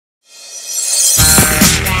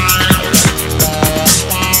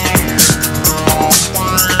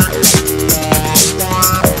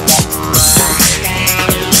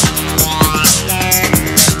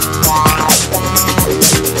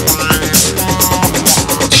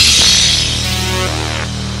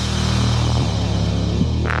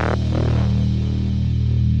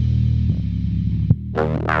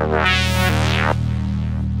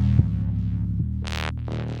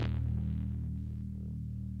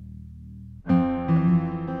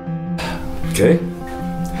Okay.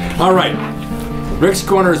 All right. Rick's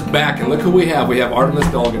Corner is back, and look who we have. We have Artemus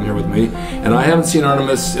Dolgin here with me, and I haven't seen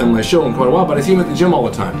Artemus in my show in quite a while, but I see him at the gym all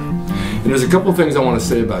the time. And there's a couple things I want to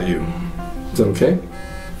say about you. Is that okay?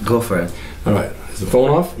 Go for it. All right. Is the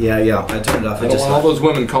phone off? Yeah, I turned it off. I don't want all those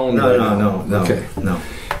women calling me. No. Okay. No.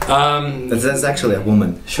 That's actually a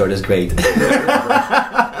woman. Short is great.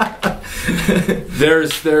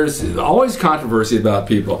 There's always controversy about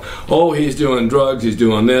people. Oh, he's doing drugs, he's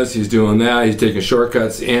doing this, he's doing that, he's taking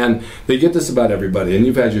shortcuts, and they get this about everybody, and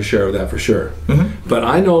you've had your share of that for sure. Mm-hmm. But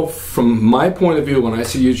I know from my point of view when I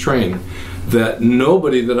see you train that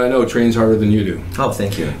nobody that I know trains harder than you do. Oh,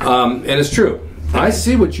 thank you. And it's true. I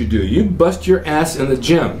see what you do. You bust your ass in the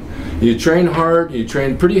gym. You train hard, you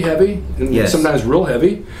train pretty heavy, and yes, sometimes real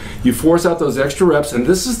heavy. You force out those extra reps, and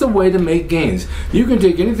this is the way to make gains. You can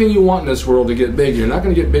take anything you want in this world to get big. You're not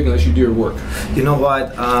going to get big unless you do your work. You know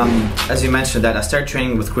what? As you mentioned that, I started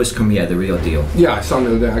training with Chris Cormier, the real deal. Yeah, I saw him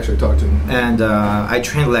the other day. I actually talked to him. And I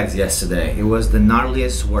trained legs yesterday. It was the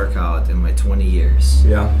gnarliest workout in my 20 years.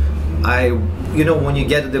 Yeah. You know, when you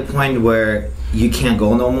get to the point where you can't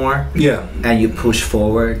go no more, yeah, and you push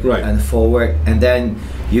forward right, and forward, and then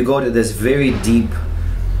you go to this very deep,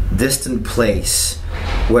 distant place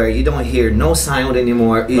where you don't hear no sound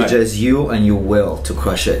anymore. It's right, just you and your will to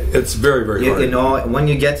crush it. It's very, very hard. You know, when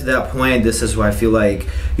you get to that point, this is where I feel like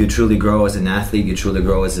you truly grow as an athlete, you truly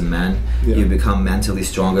grow as a man. Yeah. You become mentally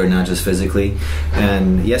stronger, not just physically.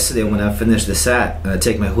 And yesterday when I finished the set, I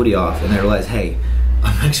take my hoodie off and I realized, hey,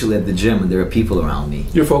 I'm actually at the gym and there are people around me.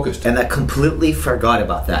 You're focused. And I completely forgot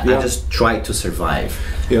about that. Yeah. I just tried to survive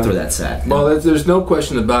through that set. Well, there's no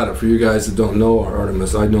question about it. For you guys that don't know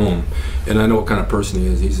Artemus, I know him, and I know what kind of person he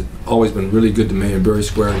is. He's always been really good to me, and very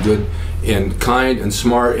square and good and kind and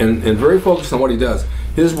smart and very focused on what he does.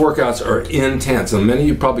 His workouts are intense, and many of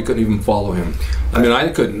you probably couldn't even follow him. I mean, I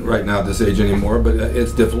couldn't right now at this age anymore, but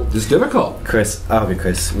it's difficult. It's difficult. Chris, I'll be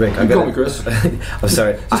Chris. Rick, you call me Chris. I'm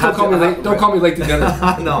sorry. Don't call me late to dinner.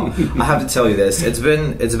 No, I have to tell you this. It's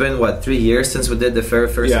been what, 3 years since we did the very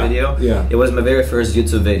first video. Yeah. It was my very first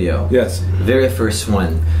YouTube video. Yes. Very first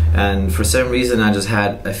one, and for some reason I just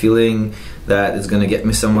had a feeling that it's gonna get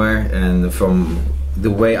me somewhere, and from the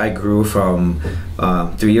way I grew from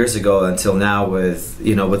 3 years ago until now with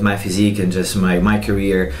my physique and just my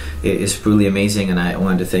career is truly amazing, and I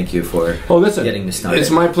wanted to thank you for getting me started.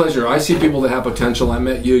 It's my pleasure. I see people that have potential. I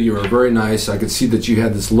met you. You were very nice. I could see that you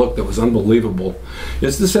had this look that was unbelievable.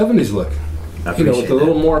 It's the 70s look. With a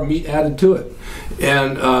little more meat added to it.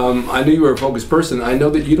 And I knew you were a focused person. I know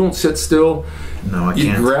that you don't sit still. No, I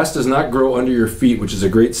can't. Grass does not grow under your feet, which is a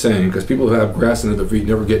great saying, because people who have grass under their feet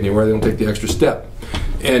never get anywhere. They don't take the extra step.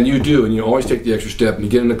 And you do, and you always take the extra step, and you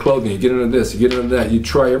get into clothing, you get into this, you get into that. You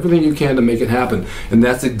try everything you can to make it happen. And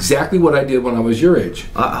that's exactly what I did when I was your age.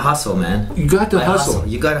 Hustle, man. You got to hustle.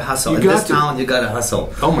 You got to hustle. In this town, you got to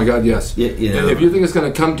hustle. Oh my God, yes. You know. If you think it's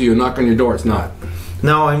going to come to you and knock on your door, it's not.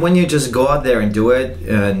 No, and when you just go out there and do it,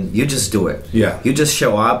 and you just do it. Yeah. You just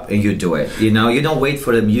show up and you do it. You don't wait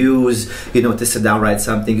for the muse, to sit down, write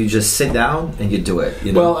something. You just sit down and you do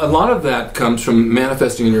it. Well, a lot of that comes from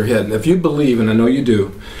manifesting in your head. And if you believe, and I know you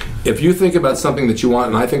do, if you think about something that you want,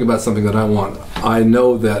 and I think about something that I want, I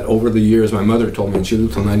know that over the years, my mother told me, and she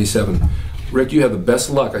lived till 97, Rick, you have the best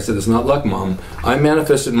luck. I said, it's not luck, Mom. I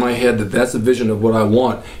manifested in my head that that's the vision of what I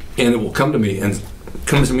want, and it will come to me, and it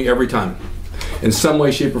comes to me every time. In some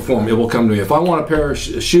way, shape, or form, it will come to me. If I want a pair of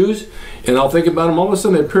shoes, and I'll think about them, all of a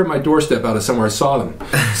sudden they appear at my doorstep out of somewhere I saw them.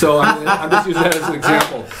 So I'm just using that as an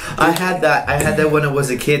example. I had that when I was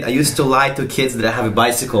a kid. I used to lie to kids that I have a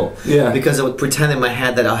bicycle. Yeah. Because I would pretend in my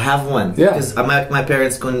head that I'll have one. Yeah. Because my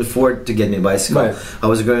parents couldn't afford to get me a bicycle. Right. I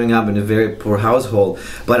was growing up in a very poor household,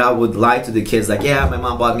 but I would lie to the kids like, yeah, my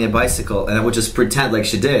mom bought me a bicycle, and I would just pretend like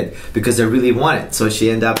she did because I really wanted. So she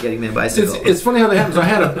ended up getting me a bicycle. It's funny how that happens.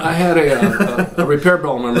 I had a repair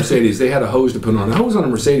bill on my Mercedes. They had a hose to put on. A hose on a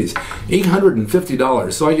Mercedes,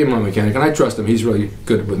 $850. So I gave my mechanic, and I trust him. He's really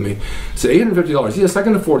good with me. So $850. Yes, I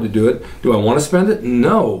can afford to do it. Do I want to spend it?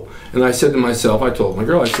 No. And I said to myself, I told my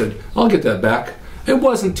girl, I said, I'll get that back. It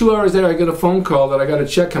wasn't 2 hours later I get a phone call that I got a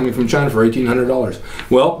check coming from China for $1,800.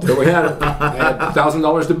 Well, there we had it. I had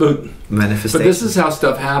 $1,000 to boot. Manifestation. But this is how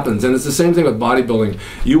stuff happens, and it's the same thing with bodybuilding.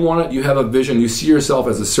 You want it, you have a vision, you see yourself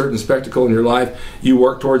as a certain spectacle in your life, you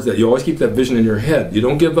work towards that. You always keep that vision in your head. You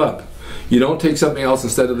don't give up. You don't take something else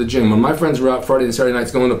instead of the gym. When my friends were out Friday and Saturday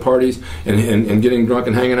nights going to parties and getting drunk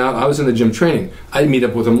and hanging out, I was in the gym training. I'd meet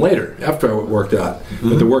up with them later after I worked out.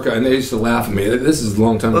 But the workout, and they used to laugh at me. This is a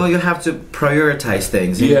long time ago. Well, you have to prioritize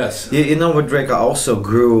things. Yes. You know what, Drake, I also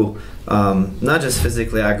grew not just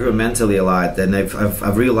physically, I grew mentally a lot, and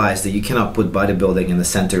I've realized that you cannot put bodybuilding in the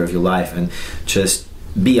center of your life and just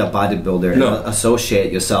be a bodybuilder and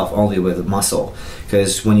associate yourself only with muscle,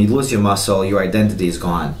 because when you lose your muscle, your identity is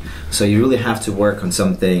gone. So you really have to work on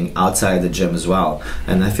something outside the gym as well,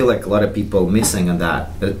 and I feel like a lot of people missing on that,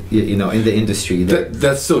 you know, in the industry.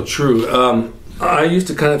 That's so true. I used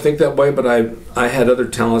to kind of think that way, but I had other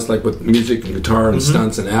talents, like with music and guitar and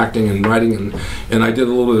stunts and acting and writing, and I did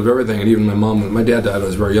a little bit of everything. And even my dad died when I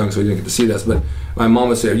was very young, so he didn't get to see this, but my mom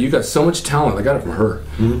would say, "You got so much talent." I got it from her.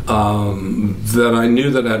 That I knew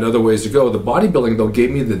that I had other ways to go. The bodybuilding, though, gave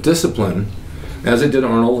me the discipline, as it did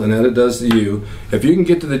Arnold and as it does to you. If you can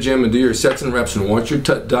get to the gym and do your sets and reps and watch your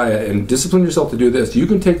diet and discipline yourself to do this, you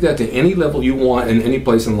can take that to any level you want in any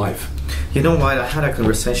place in life. You know what? I had a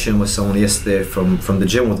conversation with someone yesterday from the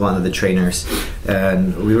gym with one of the trainers,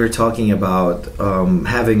 and we were talking about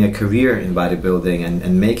having a career in bodybuilding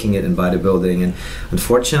and making it in bodybuilding. And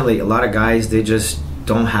unfortunately, a lot of guys, they just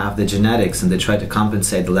don't have the genetics, and they try to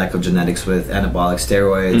compensate the lack of genetics with anabolic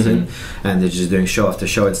steroids, and they're just doing show after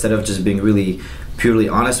show instead of just being really purely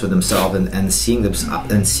honest with themselves and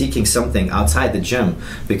seeking something outside the gym,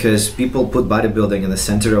 because people put bodybuilding in the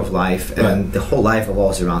center of life, and the whole life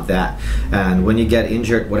revolves around that. And when you get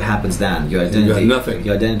injured, what happens then? Your identity, you got nothing.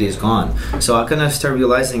 Your identity is gone. So I kind of start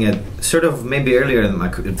realizing it sort of maybe earlier in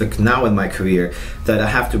now in my career, that I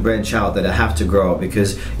have to branch out, that I have to grow,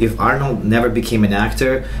 because if Arnold never became an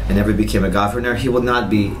actor and never became a governor, he would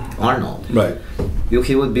not be Arnold. Right.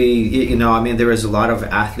 He would be, you know, I mean, there is a lot of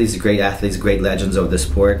athletes, great legends of the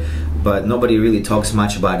sport, but nobody really talks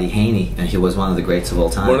much about Lee Haney, and he was one of the greats of all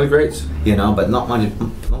time. One of the greats. You know, but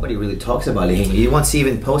nobody really talks about Lee Haney. You won't see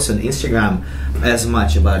even posts on Instagram as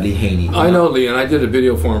much about Lee Haney. I know Lee, and I did a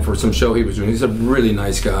video for him for some show he was doing. He's a really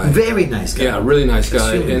nice guy. Very nice guy. Yeah, really nice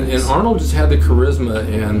guy. And Arnold just had the charisma,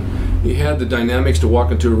 and he had the dynamics to walk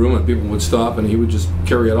into a room and people would stop and he would just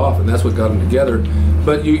carry it off, and that's what got them together.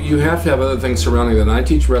 But you have to have other things surrounding that. And I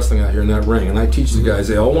teach wrestling out here in that ring, and I teach the guys,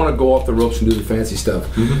 they all want to go off the ropes and do the fancy stuff.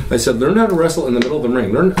 I said, learn how to wrestle in the middle of the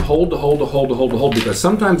ring. Learn hold, because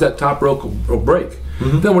sometimes that top rope will break.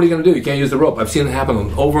 Then what are you going to do? You can't use the rope. I've seen it happen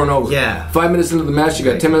over and over. Yeah. 5 minutes into the match, you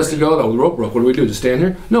got 10 minutes to go. The rope broke. What do we do? Just stand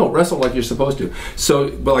here? No, wrestle like you're supposed to. So,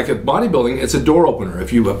 but like at bodybuilding, it's a door opener.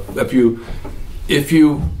 If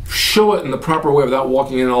you show it in the proper way without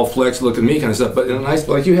walking in all flex, look at me kind of stuff, but in a nice,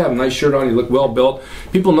 like you have a nice shirt on, you look well built,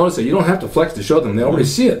 people notice that you don't have to flex to show them, they already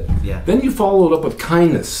see it. Yeah. Then you follow it up with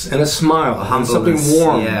kindness and a smile and something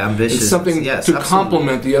warm, ambitious, and something to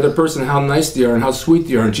compliment the other person, how nice they are and how sweet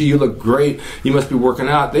they are, and gee, you look great, you must be working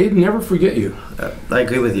out. They never forget you. I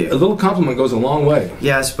agree with you. A little compliment goes a long way.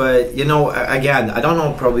 Yes, but you know, again, I don't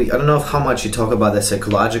know how much you talk about the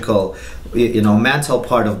psychological, you know, mental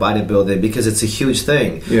part of bodybuilding, because it's a huge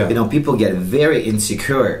thing. Yeah. You know, people get very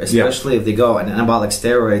insecure, especially if they go on anabolic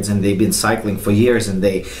steroids and they've been cycling for years and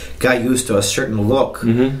they got used to a certain look.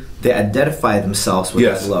 They identify themselves with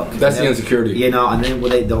that look. That's the insecurity. You know, and then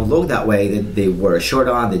when they don't look that way, they wear a short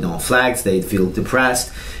on, they don't flex, they feel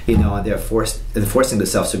depressed, you know, and they're forcing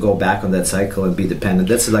themselves to go back on that cycle and be dependent.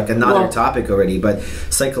 That's like another topic already, but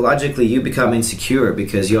psychologically you become insecure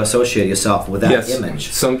because you associate yourself with that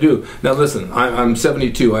image. Some do. Now listen, I'm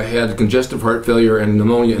 72. I had congestive heart failure and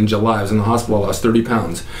pneumonia in July. I was in the hospital. I lost 30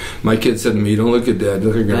 pounds. My kid said to me, "You don't look good, Dad.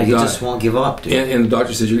 You're going to die." You just won't give up, dude. And the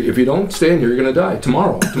doctor says, "If you don't stay in here, you're going to die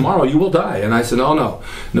tomorrow. Tomorrow you will die." And I said, no,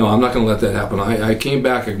 I'm not going to let that happen. I came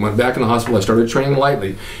back. I went back in the hospital. I started training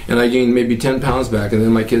lightly, and I gained maybe 10 pounds back. And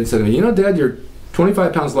then my kid said to me, "You know, Dad, you're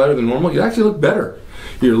 25 pounds lighter than normal. You actually look better.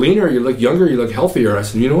 You're leaner. You look younger. You look healthier." I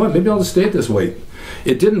said, "You know what? Maybe I'll just stay at this weight."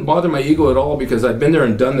 It didn't bother my ego at all because I'd been there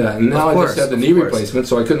and done that, and now I just had the knee replacement,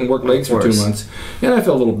 so I couldn't work legs for 2 months, and I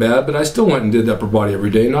felt a little bad, but I still went and did upper body every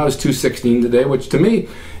day. Now I was 216 today, which to me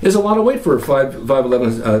is a lot of weight for a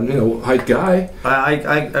 5'11", height guy.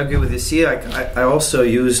 I agree with you. See, I also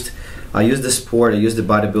used the sport, I used the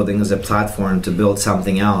bodybuilding as a platform to build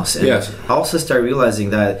something else. And I also started realizing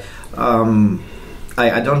that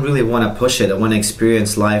I don't really want to push it. I want to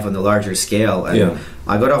experience life on a larger scale. And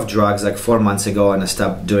I got off drugs like 4 months ago, and I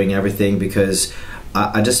stopped doing everything because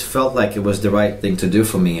I just felt like it was the right thing to do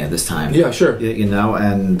for me at this time. Yeah, sure. You know,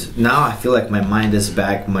 and now I feel like my mind is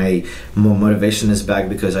back, my motivation is back,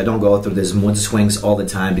 because I don't go through these mood swings all the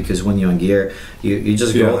time, because when you're in gear, you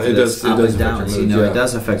just go through this up and downs. You know, it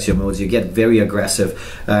does affect your moods. You get very aggressive,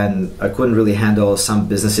 and I couldn't really handle some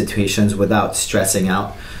business situations without stressing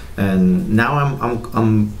out. And now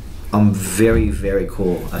I'm very, very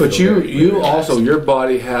cool. But you also, your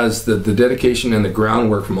body has the dedication and the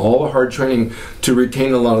groundwork from all the hard training to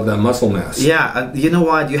retain a lot of that muscle mass. Yeah, you know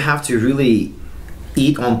what? You have to really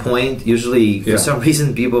eat on point. Usually, for some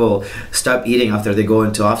reason, people stop eating after they go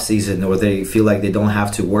into off season, or they feel like they don't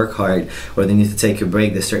have to work hard, or they need to take a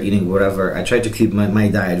break. They start eating whatever. I try to keep my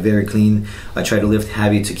diet very clean. I try to lift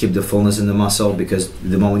heavy to keep the fullness in the muscle, because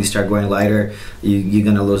the moment you start going lighter, you're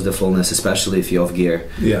gonna lose the fullness, especially if you're off gear.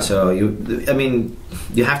 Yeah. So I mean,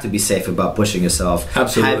 you have to be safe about pushing yourself.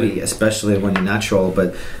 Absolutely. Heavy, especially when you're natural.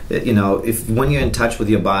 But you know, when you're in touch with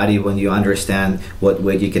your body, when you understand what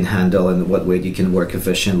weight you can handle and what weight you can work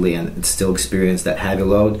efficiently and still experience that heavy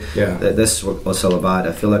load, that's what it's all about.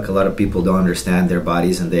 I feel like a lot of people don't understand their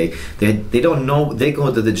bodies, and they don't know. They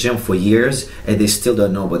go to the gym for years and they still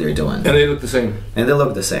don't know what they're doing. And they look the same. And they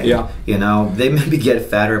look the same. Yeah. You know, they maybe get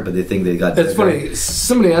fatter, but they think they got. It's funny.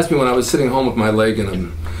 Somebody asked me when I was sitting home with my leg,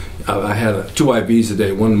 and I had 2 IVs a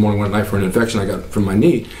day, one morning, one night, for an infection I got from my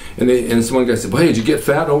knee. And one guy said, "Well, hey, did you get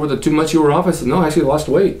fat over the 2 months you were off?" I said, "No, I actually lost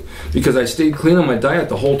weight because I stayed clean on my diet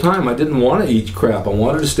the whole time. I didn't want to eat crap. I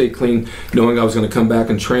wanted to stay clean, knowing I was going to come back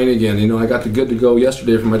and train again. You know, I got the good to go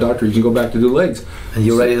yesterday from my doctor. You can go back to do legs." And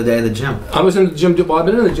you're ready to day in the gym. I was in the gym. Well, I've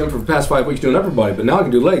been in the gym for the past 5 weeks doing upper body, but now I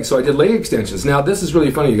can do legs. So I did leg extensions. Now this is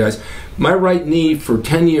really funny, you guys. My right knee for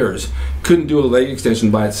 10 years couldn't do a leg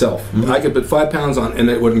extension by itself. I could put 5 pounds on and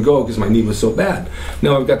it wouldn't go because my knee was so bad.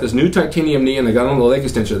 Now I've got this new titanium knee and I got on the leg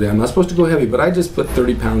extension today. I'm not supposed to go heavy, but I just put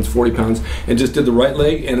 30 pounds, 40 pounds, and just did the right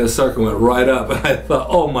leg, and the sucker went right up. And I thought,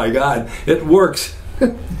 oh my God, it works.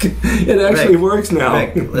 It actually works now.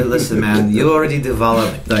 Rick, listen, man, you already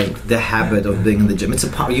developed like the habit of being in the gym. It's a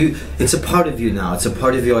part you. It's a part of you now. It's a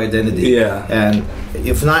part of your identity. Yeah. And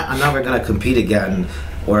if not, I'm never gonna compete again,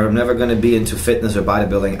 or I'm never gonna be into fitness or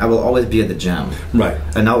bodybuilding. I will always be at the gym. Right.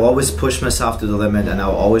 And I'll always push myself to the limit, and I'll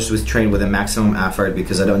always train with a maximum effort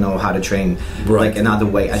because I don't know how to train like another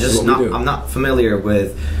way. I'm not familiar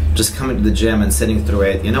with just coming to the gym and sitting through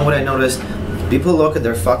it. You know what I noticed? People look at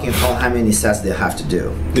their fucking phone, how many sets they have to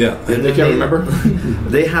do. Yeah, and they can't remember.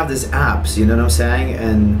 They have these apps, you know what I'm saying?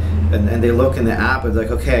 And they look in the app and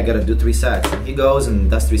like, okay, I gotta do 3 sets. And he goes and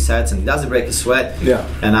does 3 sets and he doesn't break a sweat. Yeah.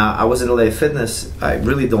 And I was in LA Fitness. I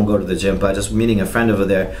really don't go to the gym, but just meeting a friend over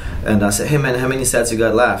there. And I said, hey man, how many sets you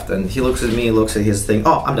got left? And he looks at me, he looks at his thing.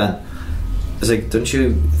 Oh, I'm done. I was like, don't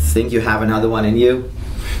you think you have another one in you?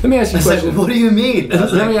 Let me ask you a question. Like, what do you mean?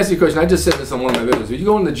 Let me ask you a question. I just said this on one of my videos. If you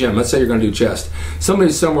go in the gym, let's say you're going to do chest.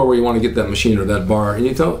 Somebody's somewhere where you want to get that machine or that bar, and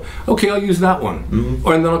you thought, okay, I'll use that one.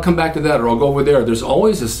 Or and then I'll come back to that, or I'll go over there. There's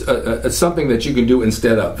always something that you can do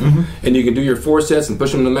instead of. And you can do your 4 sets and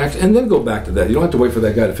push them to the max, and then go back to that. You don't have to wait for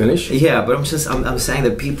that guy to finish. Yeah, but I'm saying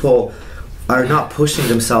that people are not pushing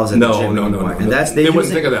themselves in the gym anymore. And that's they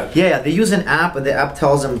wouldn't think of that. Yeah, they use an app, and the app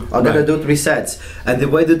tells them, "I'm gonna do 3 sets." And the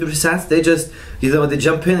way they do 3 sets, they just, you know, they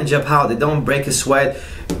jump in and jump out. They don't break a sweat.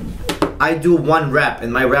 I do 1 rep,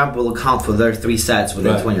 and my rep will account for their 3 sets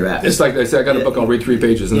within 20 reps. It's like they say, I got a book, I'll read 3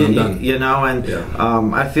 pages, and then I'm done. You know, and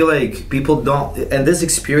I feel like people don't. And this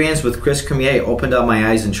experience with Chris Cormier opened up my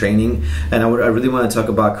eyes in training, and I really want to talk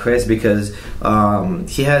about Chris because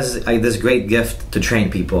he has this great gift to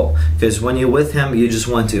train people. Because when you're with him, you just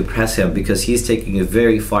want to impress him because he's taking it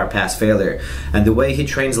very far past failure. And the way he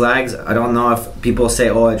trains legs, I don't know if people say,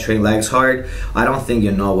 "Oh, I train legs hard." I don't think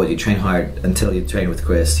you know what you train hard until you train with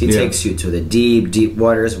Chris. He takes you to the deep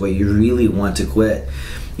waters where you really want to quit,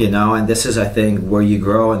 you know, and this is, I think, where you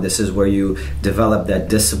grow, and this is where you develop that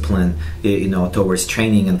discipline, you know, towards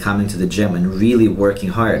training and coming to the gym and really working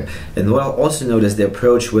hard. And what I'll also notice, the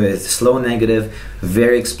approach with slow negative,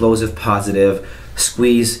 very explosive positive,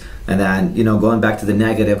 squeeze, and then, you know, going back to the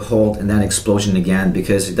negative, hold, and then explosion again,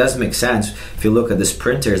 because it doesn't make sense. If you look at the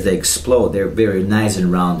sprinters, they explode. They're very nice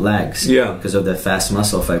and round legs because of the fast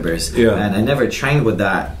muscle fibers. And I never trained with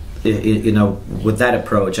that. You know, with that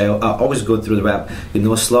approach, I always go through the rep, you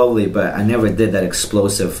know, slowly, but I never did that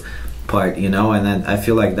explosive part, you know, and then I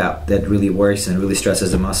feel like that really works and really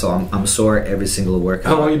stresses the muscle. I'm sore every single workout.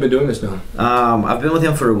 How long have you been doing this now? I've been with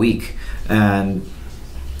him for a week, and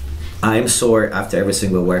I'm sore after every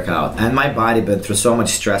single workout, and my body been through so much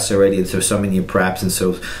stress already, and through so many preps, and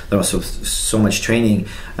so much training,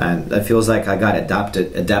 and it feels like I got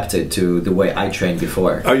adapted to the way I trained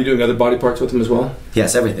before. Are you doing other body parts with him as well?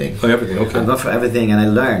 Yes, everything. Oh, everything. Okay. I go for everything, and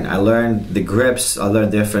I learn the grips. I learn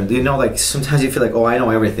different. You know, like sometimes you feel like, oh, I know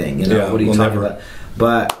everything. You know, what are you talking about?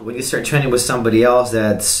 But when you start training with somebody else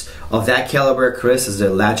that's of that caliber, Chris is a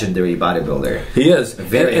legendary bodybuilder. He is.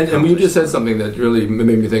 Very and you just said something that really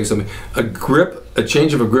made me think of something. A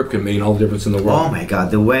change of a grip can mean all the difference in the world. Oh my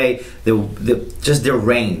God, the way, just the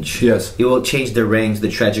range. Yes. It will change the range,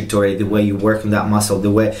 the trajectory, the way you work on that muscle,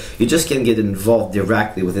 the way you just can get involved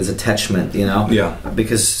directly with his attachment, you know? Yeah.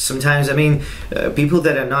 Because sometimes, I mean, people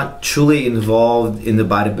that are not truly involved in the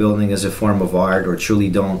bodybuilding as a form of art, or truly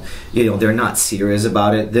don't, you know, they're not serious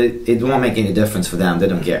about it, it won't make any difference for them. They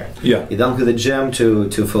don't care. Yeah. You don't go to the gym to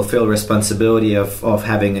fulfill responsibility of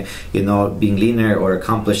having, you know, being leaner or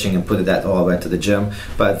accomplishing and put that all into the gym.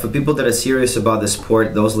 But for people that are serious about the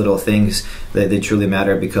sport, those little things, they truly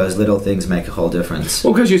matter, because little things make a whole difference.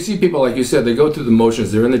 Well, because you see people, like you said, they go through the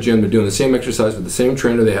motions. They're in the gym. They're doing the same exercise with the same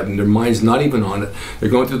trainer. They have their mind's not even on it. They're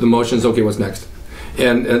going through the motions. Okay, what's next?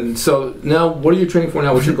 And so now, what are you training for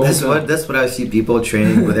now? What's your goal? That's what I see people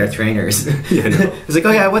training with their trainers. Yeah, no. It's like,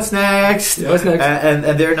 oh yeah, what's next? Yeah, what's next?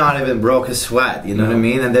 And they're not even broke a sweat. You know what I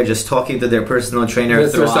mean? And they're just talking to their personal trainer.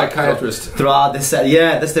 That's their psychiatrist. Throughout the set.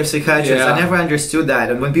 Yeah, that's their psychiatrist. Yeah. I never understood that.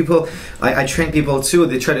 And when people, I train people too.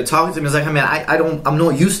 They try to talk to me. It's like, I mean, I'm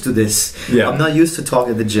not used to this. Yeah. I'm not used to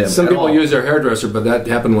talking at the gym. Some people use their hairdresser, but that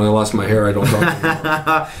happened when I lost my hair. I don't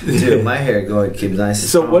talk to them. Dude, my hair going keeps nice.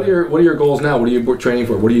 So what are your goals now? What are you training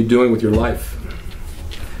for? What are you doing with your life?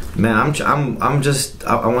 Man,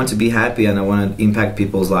 I want to be happy, and I want to impact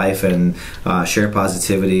people's life and share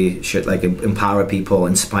positivity, empower people,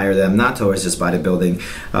 inspire them, not towards just bodybuilding.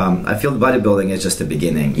 I feel bodybuilding is just the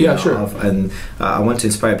beginning. Yeah, sure. And I want to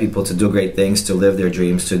inspire people to do great things, to live their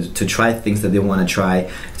dreams, to try things that they want to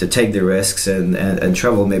try, to take the risks and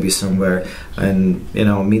travel maybe somewhere, and, you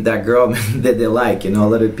know, meet that girl that they like. You know, a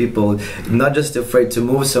lot of people not just afraid to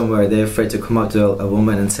move somewhere, they're afraid to come up to a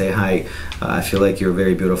woman and say, hi, I feel like you're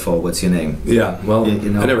very beautiful. What's your name? Yeah, well, you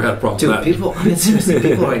know, I never had a problem with that. People, I mean, seriously,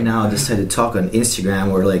 people right now decide to talk on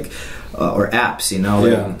Instagram or or apps, you know,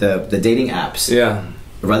 like the dating apps. Yeah.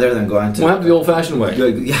 Rather than going to... What happened the old-fashioned way?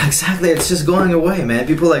 Yeah, exactly. It's just going away, man.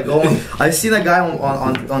 People like going... I see that guy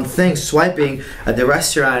on things swiping at the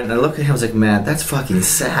restaurant, and I look at him, I was like, man, that's fucking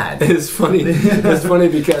sad. It's funny. It's funny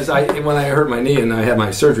because when I hurt my knee and I had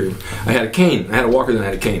my surgery, I had a cane. I had a walker, then I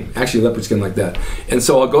had a cane. Actually, leopard skin like that. And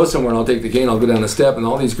so I'll go somewhere and I'll take the cane, I'll go down the step, and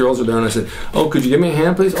all these girls are there, and I said, oh, could you give me a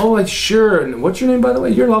hand, please? Oh, like, sure. And what's your name, by the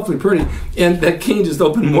way? You're awfully pretty. And that cane just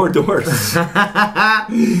opened more doors. And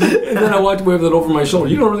then I walked away with it over my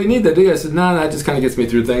shoulder. You don't really need that, do you? I said, nah, that just kind of gets me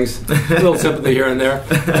through things. A little sympathy here and there.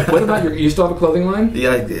 What about you still have a clothing line?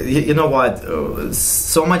 Yeah, you know what?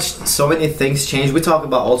 So many things changed. We talked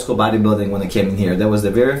about old school bodybuilding when I came in here. That was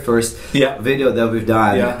the very first video that we've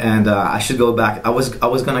done, and I should go back. I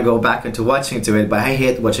was gonna go back into watching it, but I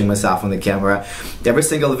hate watching myself on the camera. Every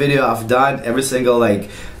single video I've done, every single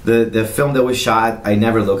the film that was shot, I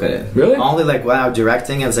never look at it. Really? Only when I'm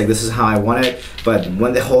directing it, it's like, this is how I want it. But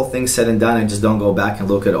when the whole thing's said and done, I just don't go back and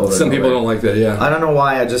look at it over. Some people don't like that, yeah. I don't know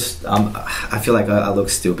why. I feel like I look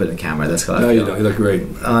stupid in camera. That's how I feel. No, you don't. You look great.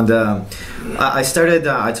 And I started.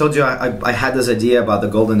 I told you I had this idea about the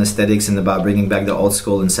golden aesthetics and about bringing back the old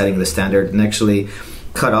school and setting the standard, and actually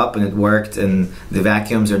cut up, and it worked, and the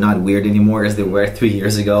vacuums are not weird anymore as they were 3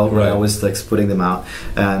 years ago when I was putting them out.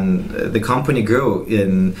 And the company grew,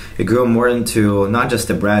 and it grew more into not just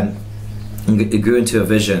a brand, it grew into a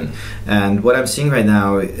vision. And what I'm seeing right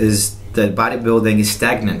now is that bodybuilding is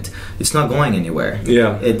stagnant. It's not going anywhere.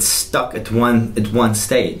 Yeah, it's stuck at one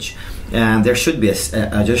stage. And there should be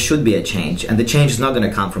a change, and the change is not going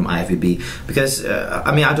to come from IFBB, because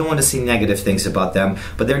I mean, I don't want to see negative things about them,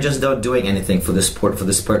 but they're just not doing anything for the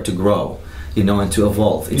sport to grow, you know, and to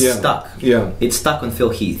evolve. It's stuck. Yeah, it's stuck on Phil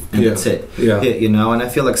Heath, and that's it. Yeah, you know, and I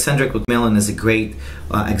feel like Cedric McMillan is a great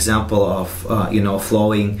example of you know,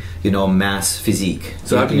 flowing, you know, mass physique.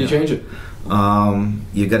 So how can you change it?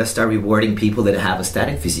 You gotta start rewarding people that have a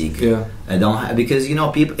static physique. Yeah, and don't have, because, you know,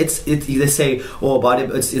 people, they say, oh,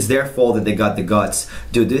 it's their fault that they got the guts.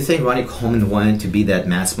 Dude, do you think Ronnie Coleman wanted to be that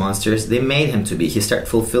mass monster? They made him to be. He started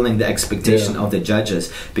fulfilling the expectation of the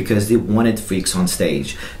judges because they wanted freaks on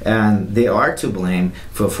stage, and they are to blame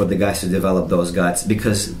for the guys who develop those guts,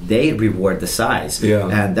 because they reward the size. Yeah,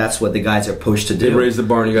 and that's what the guys are pushed to do. They raise the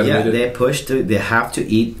bar, and you gotta meet it. They're pushed to. They have to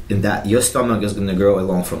eat, and that your stomach is gonna grow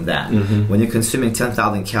along from that. When you're consuming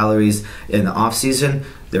 10,000 calories in the off season,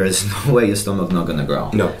 there is no way your stomach's not going to grow.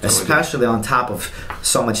 No, especially on top of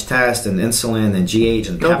so much test and insulin and GH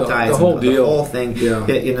and peptides, the whole deal, the whole thing. Yeah.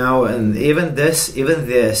 You know, and even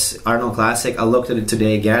this Arnold Classic, I looked at it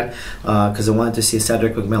today again because I wanted to see a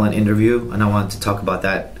Cedric McMillan interview, and I wanted to talk about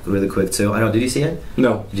that really quick too. I don't know, did you see it?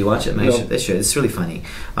 No. Did you watch it? Man, no. It's really funny.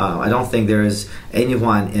 I don't think there is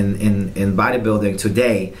anyone in bodybuilding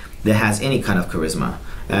today that has any kind of charisma.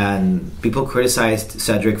 and people criticized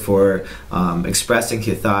Cedric for expressing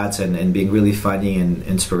his thoughts and being really funny and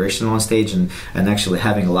inspirational on stage and actually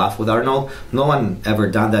having a laugh with Arnold. No one ever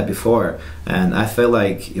done that before, and I feel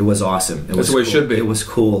like it was awesome. That's the way it should be. It was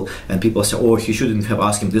cool, and people say, "Oh, he shouldn't have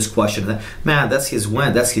asked him this question." Man, that's his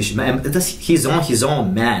win. That's his man. He's on his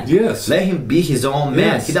own, man. Yes. Let him be his own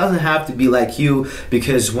man. Yes. He doesn't have to be like you,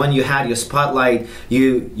 because when you had your spotlight,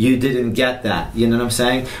 you didn't get that. You know what I'm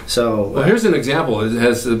saying? So well, here's an example. It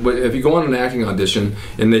has, if you go on an acting audition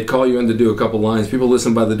and they call you in to do a couple lines, people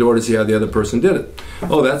listen by the door to see how the other person did it.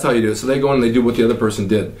 Oh, that's how you do it. So they go in and they do what the other person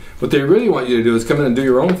did. What they really want you to do is come in and do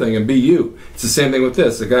your own thing and be you. It's the same thing with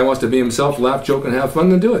this. The guy wants to be himself, laugh, joke, and have fun,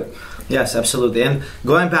 then do it. Yes, absolutely. And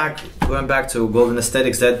going back to Golden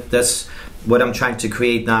Aesthetics, that's what I'm trying to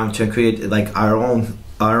create now. I'm trying to create like our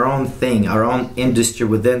own thing, our own industry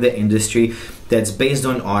within the industry, that's based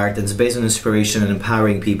on art, that's based on inspiration and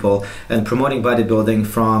empowering people and promoting bodybuilding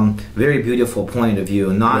from a very beautiful point of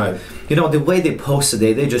view. Not, right. You know, the way they post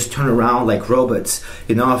today, they just turn around like robots.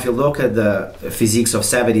 You know, if you look at the physiques of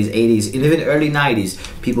 70s, 80s, and even early 90s,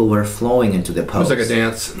 people were flowing into the pose. It was like a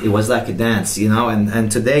dance. It was like a dance, you know,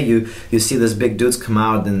 and today you see these big dudes come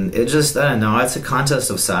out, and it just, I don't know, it's a contest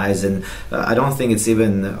of size, and I don't think it's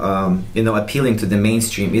even, you know, appealing to the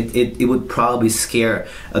mainstream. It would probably scare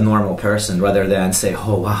a normal person rather than say,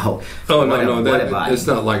 oh wow. Oh no, it's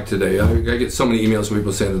not like today. I get so many emails from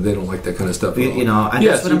people saying that they don't like that kind of stuff. You know, and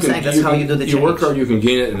yes, that's what I'm saying. That's how you do the change. You work hard, you can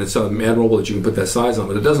gain it, and it's admirable that you can put that size on,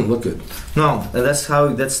 but it doesn't look good. No, that's how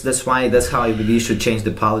I believe you should change the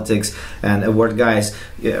politics and award guys.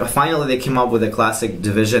 Finally, they came up with a classic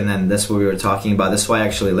division, and that's what we were talking about. That's why I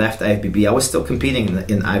actually left IFBB. I was still competing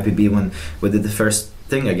in IFBB when we did the first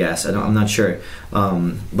thing, I guess. I'm not sure,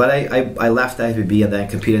 but I left IFBB and then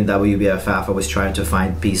competed in WBFF. I was trying to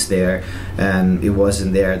find peace there, and it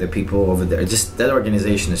wasn't there. The people over there, just that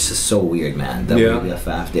organization is just so weird, man.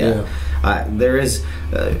 WBFF, yeah. There is,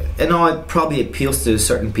 you know, it probably appeals to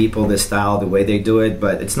certain people, the style, the way they do it,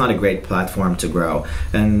 but it's not a great platform to grow.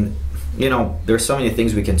 And you know, there's so many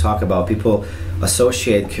things we can talk about. People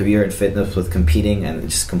associate career and fitness with competing, and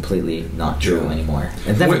it's just completely not true anymore.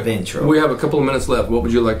 It's never been true. We have a couple of minutes left. What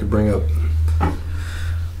would you like to bring up?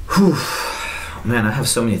 Whew. Man, I have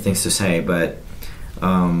so many things to say, but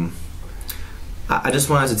I just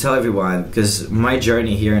wanted to tell everyone, because my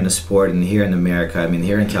journey here in the sport and here in America, I mean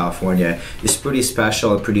here in California, is pretty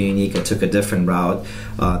special and pretty unique. I took a different route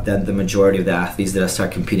than the majority of the athletes that I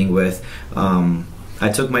start competing with. I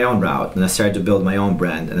took my own route, and I started to build my own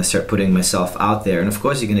brand, and I started putting myself out there. And of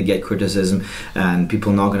course, you're going to get criticism, and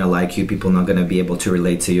people are not going to like you, people are not going to be able to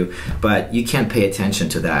relate to you, but you can't pay attention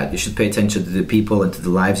to that. You should pay attention to the people and to the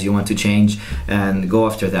lives you want to change, and go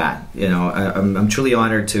after that. You know, I'm truly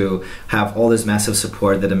honored to have all this massive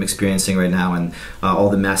support that I'm experiencing right now, and all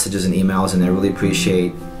the messages and emails, and I really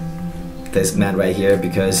appreciate this man right here,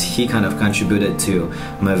 because he kind of contributed to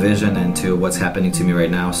my vision and to what's happening to me right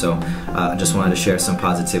now. So I just wanted to share some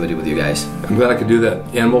positivity with you guys. I'm glad I could do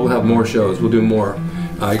that, and we'll have more shows. We'll do more.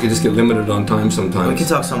 You can just get limited on time sometimes. We can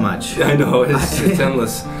talk so much. I know, it's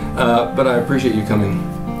endless, but I appreciate you coming.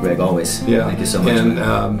 Greg, always. Yeah. Thank you so much.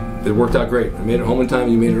 And it worked out great. I made it home in time,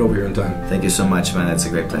 you made it over here in time. Thank you so much, man. It's a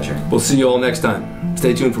great pleasure. We'll see you all next time.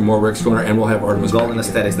 Stay tuned for more Rick's Corner, and we'll have Artemus.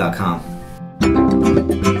 GoldenAesthetics.com.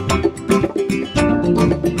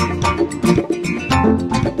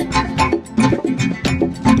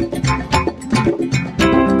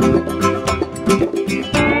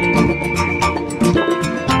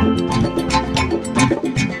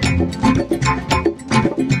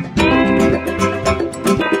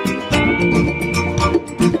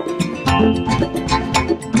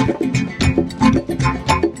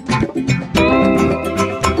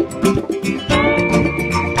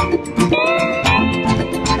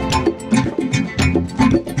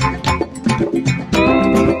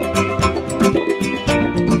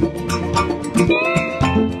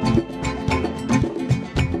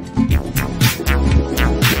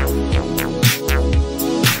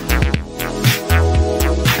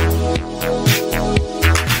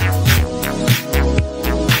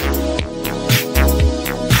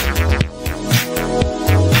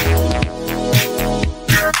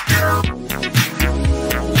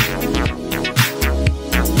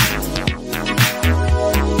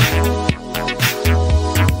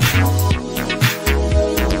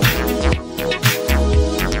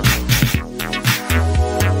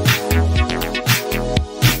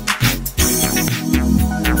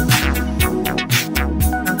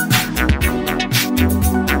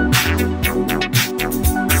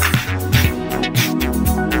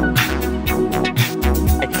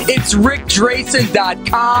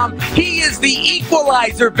 rickdrasin.com. He is the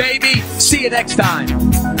equalizer, baby. See you next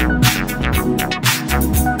time.